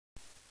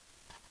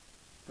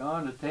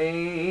Gonna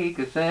take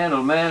a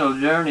sentimental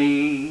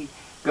journey,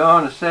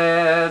 gonna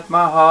set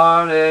my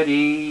heart at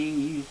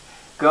ease,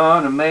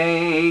 gonna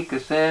make a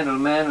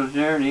sentimental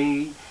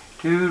journey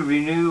to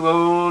renew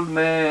old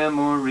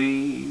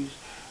memories.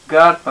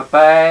 Got my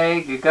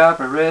bag, I got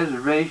my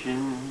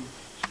reservation,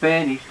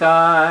 spent each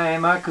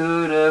time I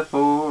could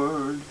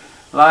afford,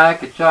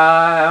 like a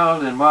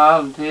child in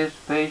wild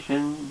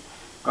anticipation,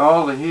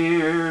 all the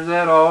here's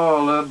that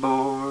all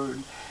aboard.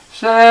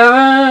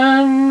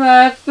 7,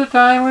 that's the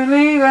time we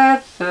leave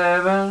at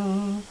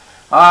 7.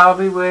 I'll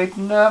be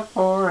waiting up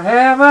for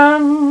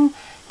heaven,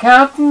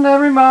 counting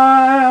every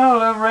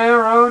mile of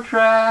railroad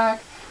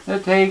track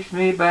that takes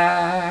me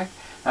back.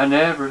 I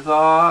never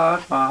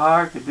thought my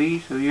heart could be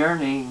so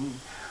yearning.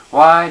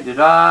 Why did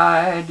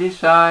I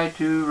decide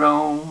to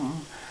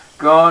roam?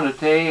 Gonna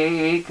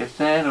take a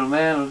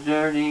sentimental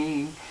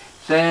journey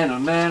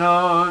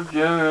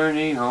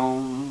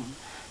home.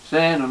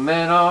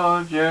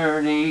 Sentimental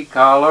journey,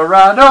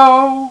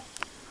 Colorado.